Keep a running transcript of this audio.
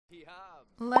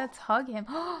Let's hug him.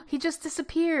 He just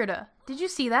disappeared. Did you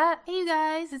see that? Hey you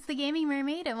guys, it's the Gaming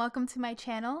Mermaid and welcome to my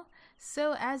channel.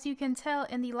 So as you can tell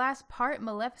in the last part,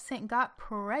 Maleficent got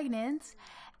pregnant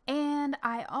and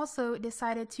I also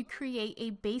decided to create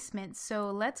a basement. So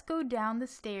let's go down the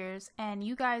stairs and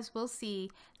you guys will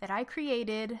see that I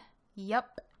created,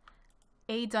 yep,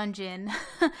 a dungeon.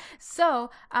 So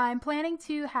I'm planning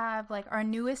to have like our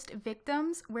newest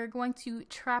victims. We're going to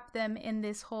trap them in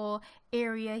this whole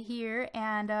area here,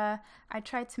 and I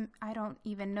don't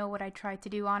even know what I tried to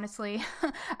do, honestly.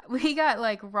 We got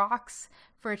like rocks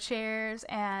for chairs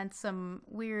and some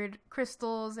weird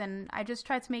crystals, and I just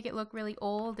tried to make it look really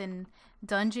old and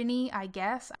dungeony, I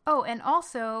guess. Oh, and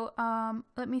also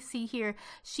let me see here.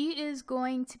 She is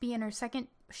in her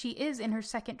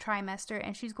second trimester,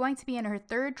 and she's going to be in her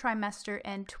third trimester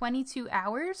in 22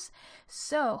 hours.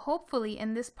 So hopefully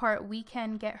in this part we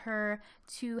can get her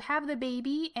to have the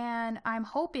baby, and I'm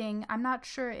hoping, I'm not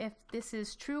sure if this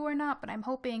is true or not, but I'm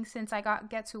hoping since I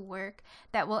get to work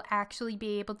that we'll actually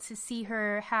be able to see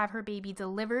her have her baby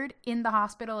delivered in the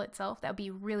hospital itself. That would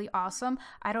be really awesome.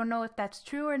 I don't know if that's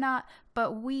true or not,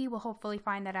 but we will hopefully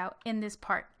find that out in this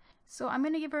part. So I'm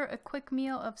going to give her a quick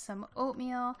meal of some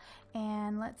oatmeal,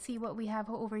 and let's see what we have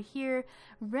over here.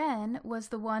 Ren was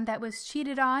the one that was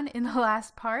cheated on in the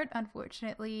last part,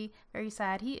 unfortunately. Very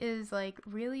sad. He is like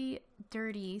really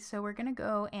dirty, so we're going to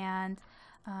go and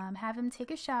have him take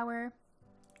a shower.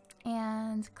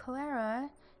 And Clara,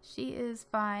 she is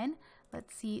fine.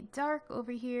 Let's see, Dark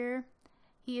over here.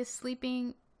 He is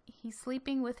sleeping. He's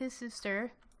sleeping with his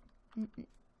sister.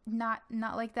 Not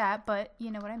like that, but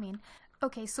you know what I mean.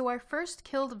 Okay, so our first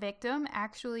killed victim,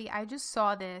 actually, I just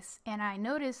saw this and I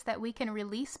noticed that we can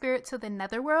release spirit to the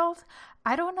netherworld.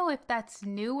 I don't know if that's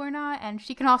new or not, and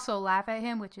she can also laugh at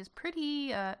him, which is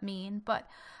pretty mean, but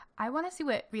I want to see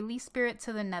what release spirit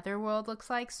to the netherworld looks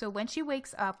like. So when she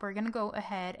wakes up, we're going to go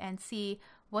ahead and see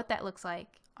what that looks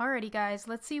like. Alrighty guys,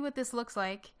 let's see what this looks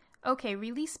like. Okay,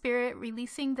 release spirit,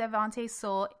 releasing Devante's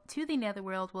soul to the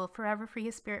netherworld will forever free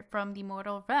his spirit from the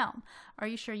mortal realm. Are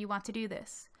you sure you want to do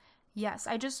this? Yes,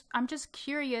 I'm just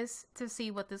curious to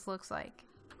see what this looks like.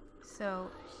 So,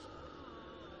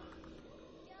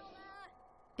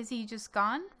 is he just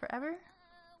gone forever?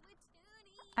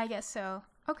 I guess so.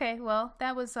 Okay, well,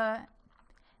 that was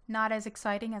not as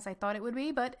exciting as I thought it would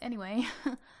be, but anyway.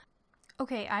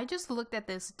 Okay, I just looked at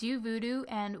this do voodoo,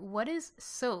 and what is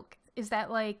soak? Is that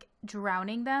like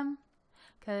drowning them?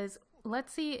 Because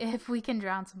let's see if we can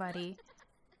drown somebody.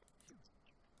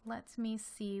 Let me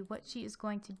see what she is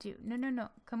going to do. No.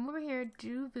 Come over here.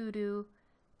 Do voodoo.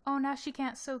 Oh, now she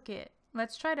can't soak it.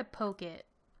 Let's try to poke it.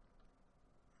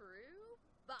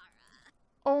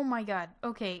 Oh my god.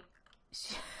 Okay.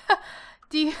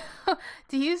 Do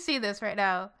you see this right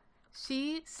now?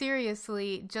 She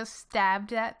seriously just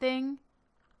stabbed that thing.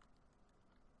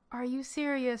 Are you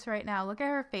serious right now? Look at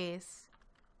her face.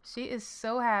 She is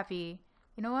so happy.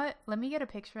 You know what? Let me get a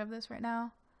picture of this right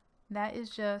now. That is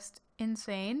just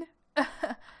insane.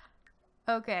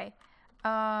 Okay.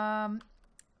 I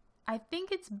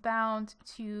think it's bound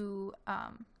to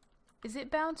is it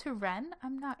bound to Ren?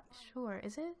 I'm not sure.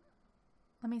 Is it?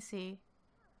 Let me see.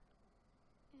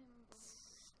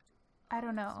 I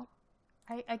don't know.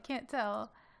 I can't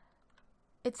tell.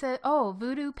 It's a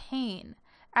voodoo pain.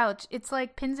 Ouch. It's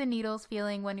like pins and needles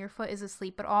feeling when your foot is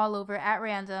asleep, but all over at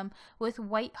random with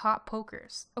white hot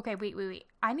pokers. Okay, wait.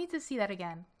 I need to see that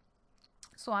again.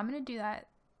 So I'm going to do that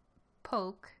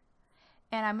poke,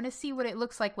 and I'm going to see what it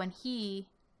looks like when he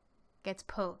gets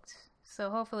poked. So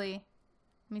hopefully,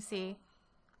 let me see.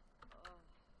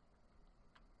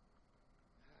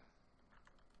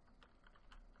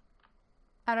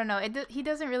 I don't know. He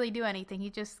doesn't really do anything. He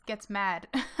just gets mad.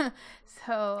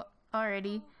 So,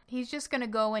 alrighty. He's just going to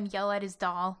go and yell at his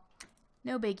doll.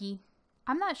 No biggie.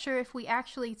 I'm not sure if we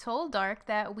actually told Dark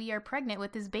that we are pregnant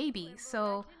with his baby,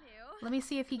 so let me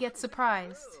see if he gets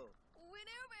surprised.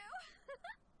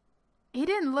 He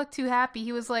didn't look too happy.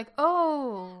 He was like,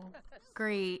 oh,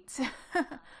 great.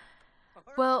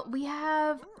 Well, we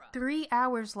have 3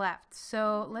 hours left,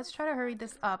 so let's try to hurry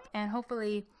this up, and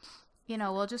hopefully, you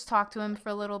know, we'll just talk to him for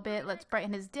a little bit. Let's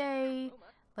brighten his day.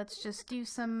 Let's just do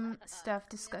some stuff,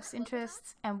 discuss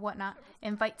interests and whatnot.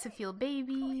 Invite to feel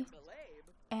baby.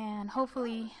 And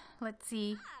hopefully, let's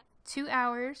see, 2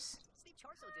 hours.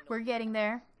 We're getting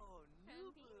there.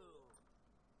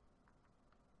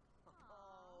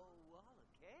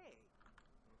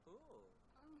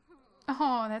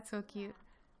 Oh, that's so cute.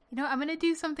 You know, I'm going to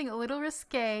do something a little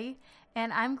risque,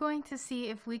 and I'm going to see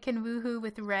if we can woohoo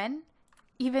with Ren,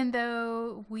 even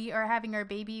though we are having our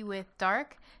baby with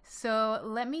Dark. So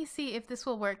let me see if this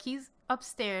will work.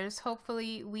 upstairs.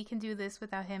 Hopefully we can do this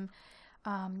without him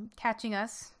catching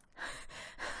us.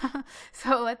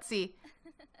 So let's see.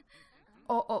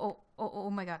 Oh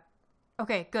my god.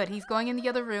 Okay, good. He's going in the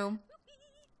other room.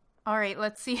 All right,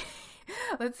 let's see.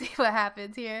 Let's see what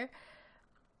happens here.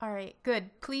 All right, good.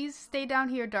 Please stay down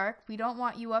here, Dark. We don't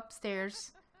want you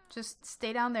upstairs. Just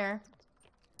stay down there.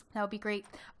 That would be great.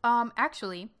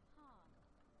 Actually,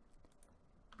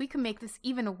 we can make this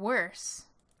even worse.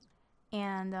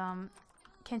 And,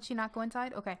 can she not go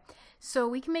inside? Okay. So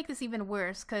we can make this even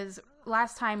worse because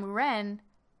last time Ren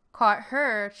caught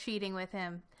her cheating with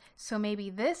him. So maybe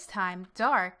this time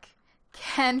Dark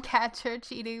can catch her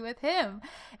cheating with him,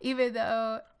 even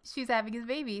though she's having his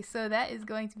baby. So that is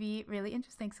going to be really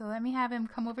interesting. So let me have him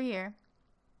come over here.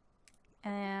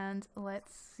 And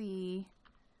let's see.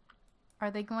 Are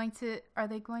they going to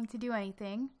do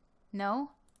anything?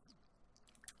 No?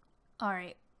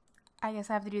 Alright. I guess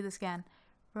I have to do this again.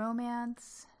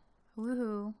 Romance.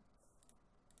 Woohoo.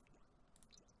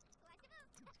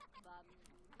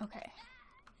 Okay.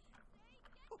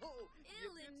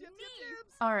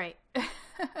 Alright.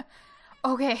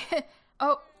 Okay.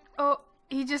 Oh,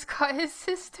 he just caught his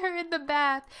sister in the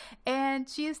bath. And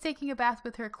she is taking a bath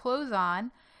with her clothes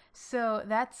on. So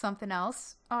that's something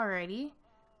else. Alrighty.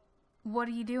 What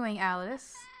are you doing,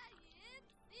 Alice?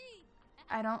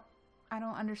 I don't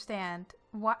understand.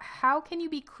 How can you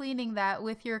be cleaning that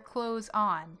with your clothes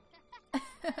on?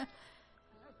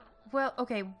 Well,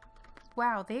 okay.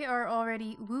 Wow, they are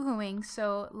already woohooing,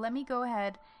 so let me go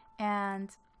ahead and,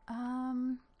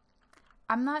 I'm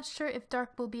not sure if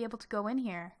Dark will be able to go in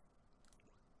here.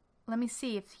 Let me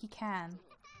see if he can.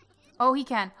 Oh, he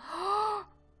can.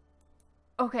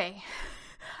 Okay.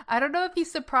 I don't know if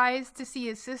he's surprised to see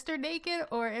his sister naked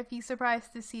or if he's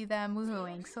surprised to see them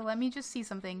woohooing. So let me just see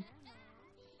something.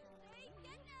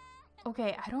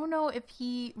 Okay, I don't know if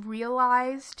he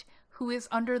realized who is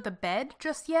under the bed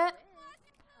just yet.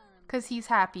 Because he's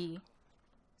happy.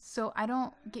 So I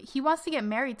don't get... He wants to get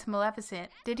married to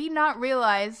Maleficent. Did he not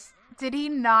realize? Did he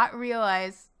not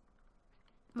realize?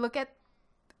 Look at...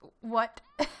 What?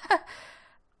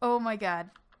 Oh my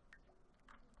god.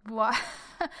 What?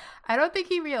 I don't think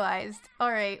he realized.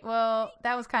 Alright, well,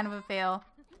 that was kind of a fail.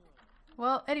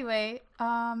 Well, anyway,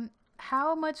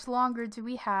 how much longer do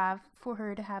we have for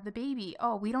her to have the baby?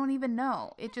 Oh, we don't even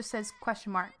know. It just says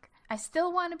question mark. I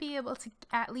still want to be able to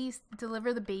at least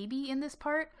deliver the baby in this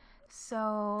part.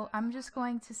 So I'm just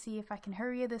going to see if I can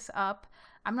hurry this up.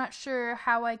 I'm not sure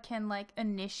how I can like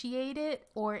initiate it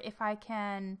or if I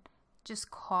can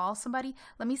just call somebody.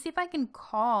 Let me see if I can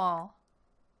call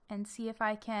and see if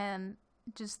I can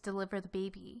just deliver the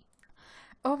baby.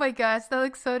 Oh my gosh, that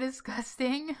looks so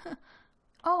disgusting.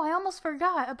 Oh, I almost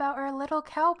forgot about our little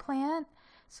cow plant.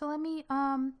 So let me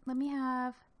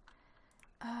have,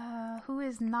 who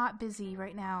is not busy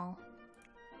right now?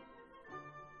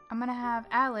 I'm gonna have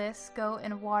Alice go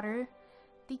and water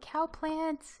the cow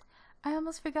plant. I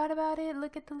almost forgot about it.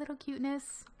 Look at the little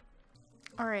cuteness.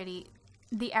 Alrighty.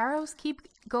 The arrows keep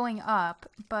going up,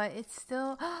 but it's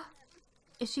still...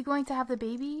 Is she going to have the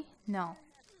baby? No.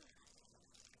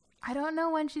 I don't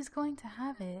know when she's going to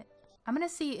have it. I'm gonna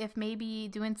see if maybe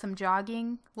doing some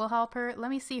jogging will help her. Let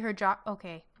me see her jog.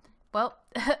 Okay. Well,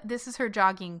 this is her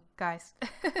jogging, guys.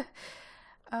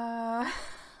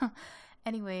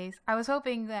 Anyways, I was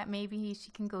hoping that maybe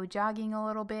she can go jogging a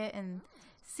little bit and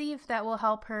see if that will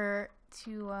help her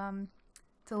to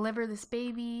deliver this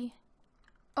baby.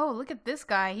 Oh, look at this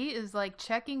guy. He is like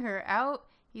checking her out.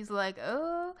 He's like,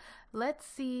 oh, let's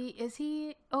see. Is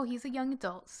he? Oh, he's a young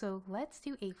adult. So let's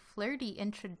do a flirty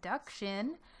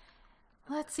introduction.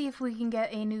 Let's see if we can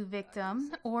get a new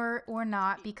victim or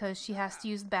not because she has to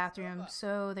use the bathroom.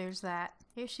 So there's that.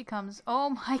 Here she comes.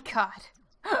 Oh my god.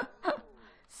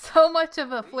 So much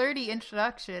of a flirty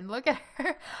introduction. Look at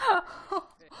her.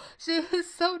 She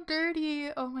is so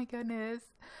dirty. Oh my goodness.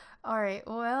 Alright,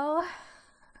 well,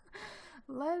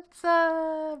 let's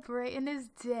brighten his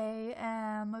day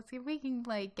and let's see if we can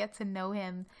like get to know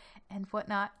him and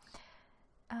whatnot.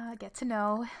 Get to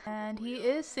know. And he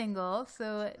is single,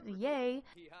 so yay.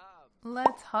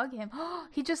 Let's hug him.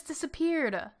 He just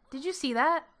disappeared. Did you see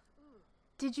that?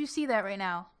 Did you see that right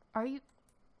now? Are you...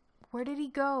 Where did he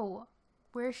go?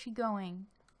 Where is she going?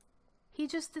 He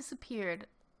just disappeared.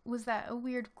 Was that a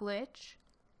weird glitch?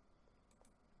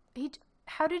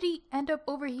 How did he end up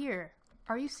over here?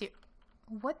 Are you serious?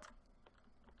 What?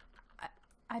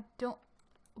 I don't...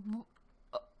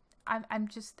 I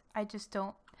just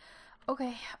don't...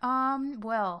 Okay,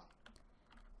 well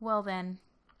then.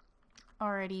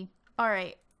 Alrighty.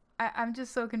 Alright, I'm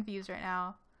just so confused right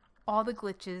now. All the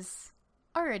glitches.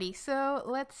 Alrighty, so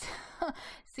let's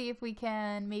see if we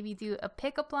can maybe do a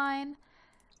pickup line.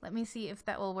 Let me see if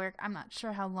that will work. I'm not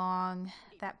sure how long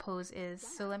that pose is.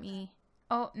 So let me...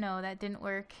 Oh, no, that didn't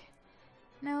work.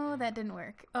 No, that didn't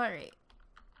work. All right.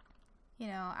 You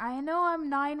know I'm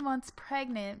 9 months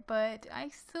pregnant, but I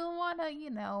still want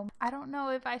to, I don't know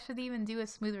if I should even do a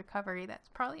smooth recovery. That's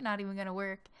probably not even going to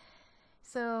work.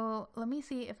 So let me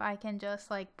see if I can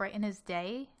just like brighten his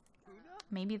day.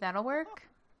 Maybe that'll work.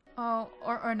 Oh,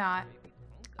 or not.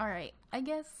 All right. I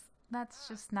guess that's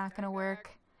just not going to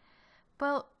work.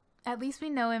 Well, at least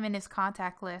we know him in his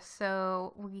contact list,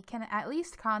 so we can at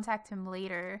least contact him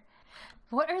later.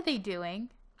 What are they doing?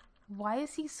 Why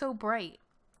is he so bright?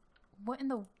 What in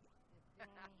the...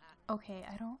 Okay,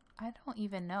 I don't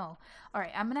even know. All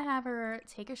right, I'm gonna have her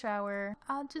take a shower.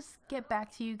 I'll just get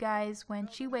back to you guys when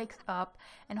she wakes up,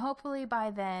 and hopefully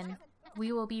by then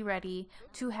we will be ready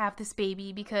to have this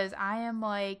baby, because I am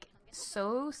like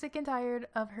so sick and tired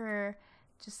of her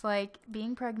just like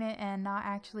being pregnant and not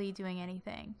actually doing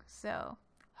anything. So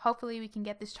hopefully we can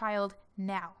get this child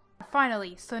now.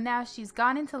 Finally, so now she's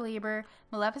gone into labor.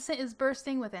 Maleficent is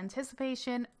bursting with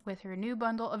anticipation with her new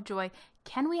bundle of joy.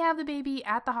 Can we have the baby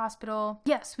at the hospital?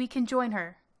 Yes, we can join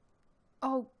her.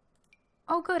 Oh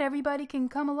good, everybody can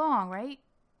come along, right?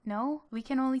 No, we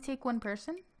can only take one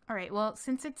person? All right, well,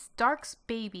 since it's Dark's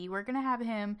baby, we're gonna have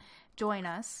him join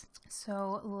us.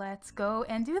 So let's go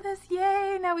and do this.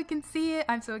 Yay, now we can see it.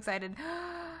 I'm so excited.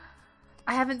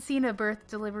 I haven't seen a birth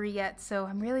delivery yet, so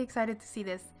I'm really excited to see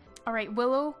this. All right,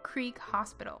 Willow Creek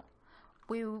Hospital.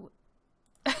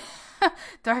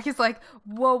 Dark is like,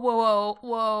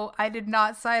 whoa, I did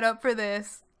not sign up for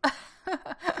this.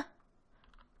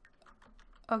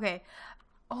 Okay.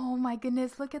 Oh my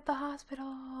goodness, look at the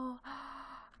hospital.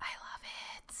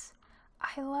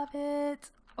 I love it.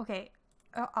 Okay,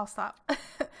 I'll stop.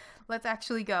 Let's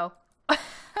actually go.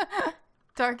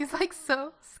 Dark is like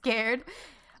so scared.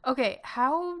 Okay,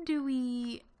 how do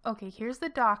we... Okay, here's the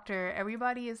doctor.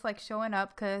 Everybody is like showing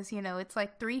up because, it's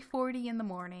like 3:40 in the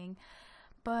morning.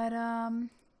 But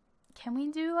can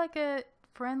we do like a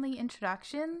friendly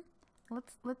introduction?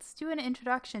 Let's do an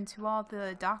introduction to all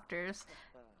the doctors.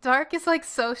 Dark is like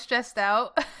so stressed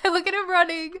out. Look at him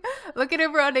running. Look at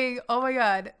him running. Oh my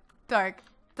god. Dark.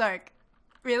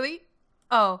 Really?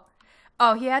 Oh,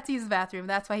 he had to use the bathroom.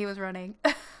 That's why he was running.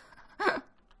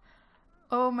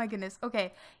 Oh my goodness.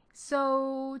 Okay.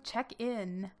 So check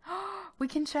in. We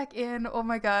can check in. Oh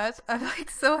my gosh. I'm like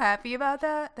so happy about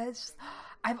that. That's just,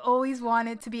 I've always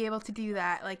wanted to be able to do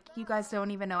that. Like, you guys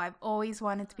don't even know. I've always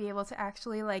wanted to be able to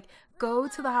actually like go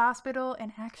to the hospital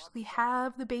and actually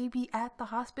have the baby at the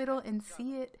hospital and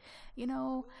see it,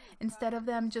 instead of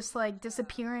them just like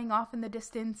disappearing off in the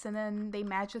distance and then they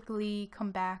magically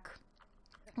come back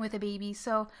with a baby.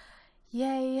 So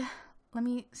yay. Let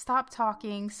me stop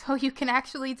talking so you can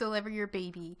actually deliver your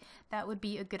baby. That would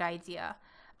be a good idea.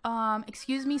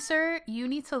 Excuse me, sir. You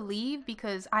need to leave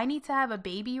because I need to have a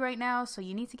baby right now, so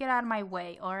you need to get out of my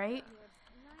way, all right?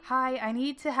 Hi, I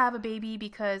need to have a baby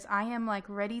because I am like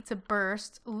ready to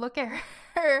burst. Look at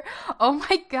her. Oh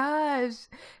my gosh.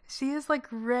 She is like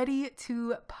ready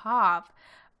to pop.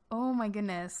 Oh my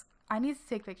goodness. I need to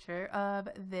take a picture of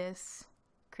this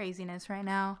craziness right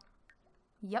now.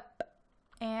 Yep.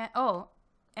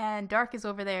 And Dark is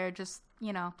over there just,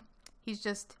 he's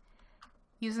just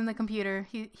using the computer.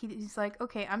 He's like,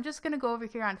 okay, I'm just gonna go over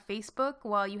here on Facebook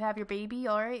while you have your baby.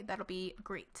 All right, that'll be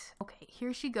great. Okay,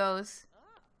 here she goes.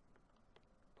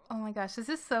 Oh my gosh, this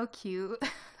is so cute.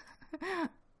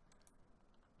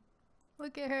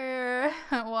 Look at her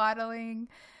waddling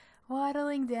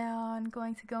down,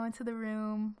 going to go into the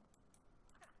room.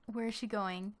 Where is she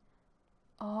going?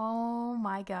 Oh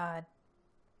my god.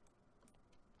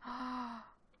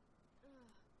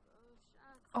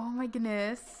 Oh my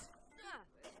goodness.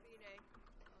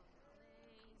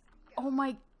 Oh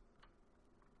my...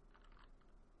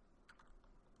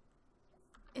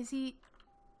 Is he...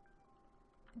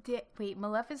 Wait,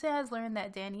 Maleficent has learned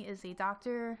that Danny is a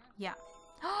doctor? Yeah.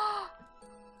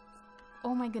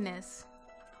 Oh my goodness.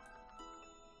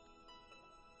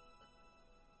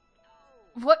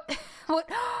 What?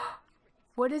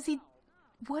 What is he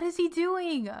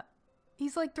doing?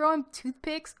 He's like throwing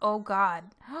toothpicks. Oh god.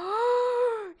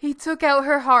 He took out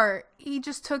her heart. He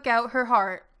just took out her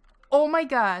heart. Oh my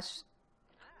gosh.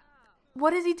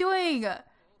 What is he doing?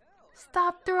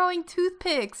 Stop throwing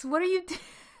toothpicks. What are you doing?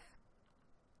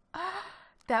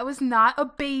 That was not a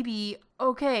baby.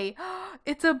 Okay.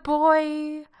 It's a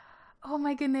boy. Oh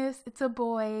my goodness. It's a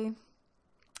boy.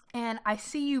 And I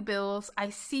see you, Bills. I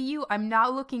see you. I'm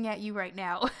not looking at you right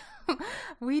now.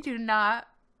 We do not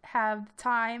have the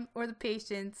time or the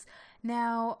patience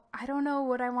Now, I don't know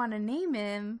what I want to name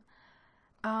him.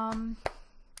 I'm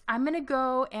gonna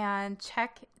go and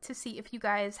check to see if you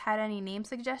guys had any name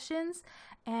suggestions,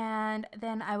 and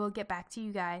then I will get back to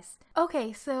you guys.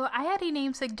 Okay, so I had a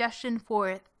name suggestion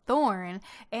for Thorn,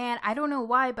 and I don't know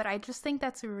why, but I just think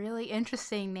that's a really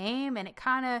interesting name, and it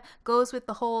kind of goes with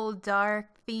the whole dark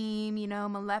theme, you know,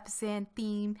 Maleficent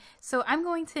theme. So I'm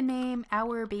going to name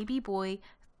our baby boy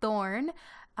Thorn.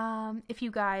 If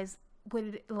you guys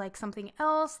would like something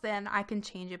else, then I can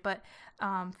change it, but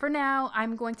for now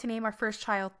I'm going to name our first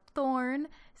child Thorn.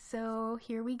 So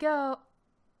here we go.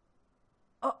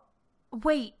 Oh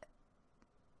wait,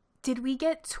 did we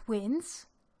get twins?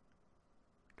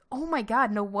 Oh my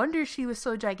god, no wonder she was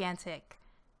so gigantic.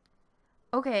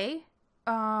 Okay,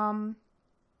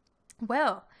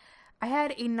 well, I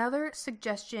had another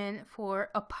suggestion for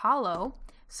Apollo,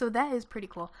 so that is pretty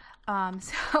cool.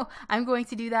 So I'm going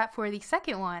to do that for the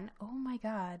second one. Oh my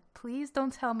god, please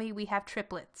don't tell me we have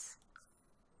triplets.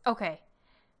 Okay,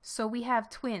 so we have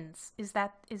twins. Is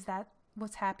that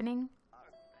what's happening?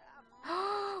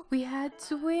 We had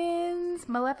twins.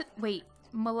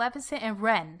 Maleficent and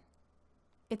Ren.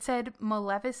 It said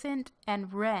Maleficent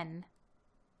and Ren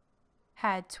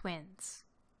had twins.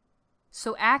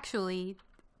 So actually,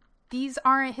 these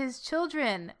aren't his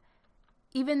children.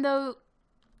 Even though,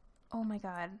 oh my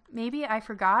god, maybe I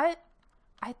forgot?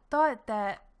 I thought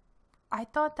that I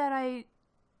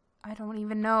don't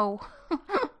even know.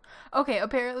 Okay,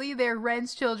 apparently they're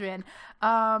Ren's children.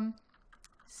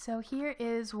 So here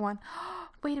is one.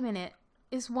 Wait a minute.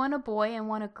 Is one a boy and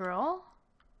one a girl?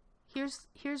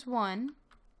 Here's one.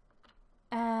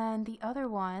 And the other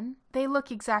one, they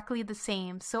look exactly the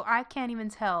same, so I can't even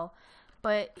tell.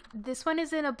 But this one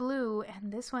is in a blue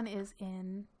and this one is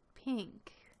in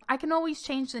pink. I can always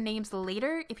change the names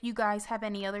later. If you guys have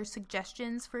any other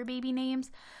suggestions for baby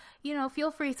names, you know,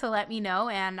 feel free to let me know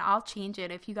and I'll change it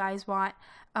if you guys want.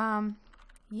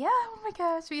 Yeah, oh my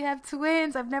gosh, we have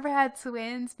twins. I've never had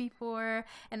twins before,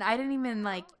 and I didn't even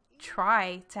like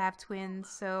try to have twins,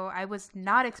 so I was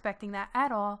not expecting that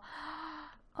at all.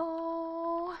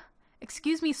 Oh,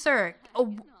 excuse me, sir.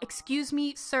 Oh, excuse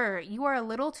me, sir. You are a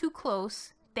little too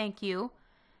close. Thank you.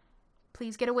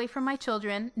 Please get away from my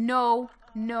children. No,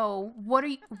 no.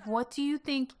 What do you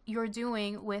think you're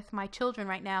doing with my children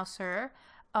right now, sir?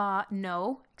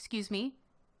 No. Excuse me.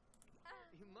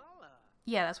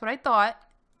 Yeah, that's what I thought.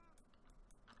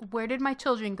 Where did my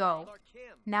children go?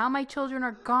 Now my children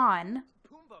are gone.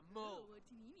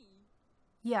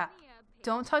 Yeah.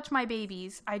 Don't touch my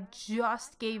babies. I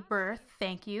just gave birth.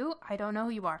 Thank you. I don't know who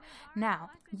you are.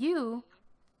 Now, you,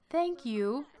 thank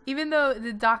you. Even though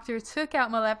the doctor took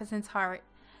out Maleficent's heart,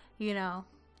 you know,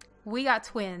 we got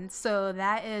twins. So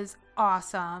that is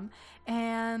awesome.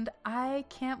 And I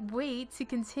can't wait to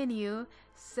continue.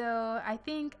 So I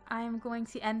think I'm going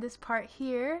to end this part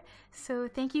here. So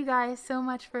thank you guys so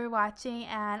much for watching,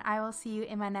 and I will see you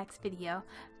in my next video.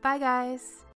 Bye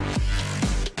guys.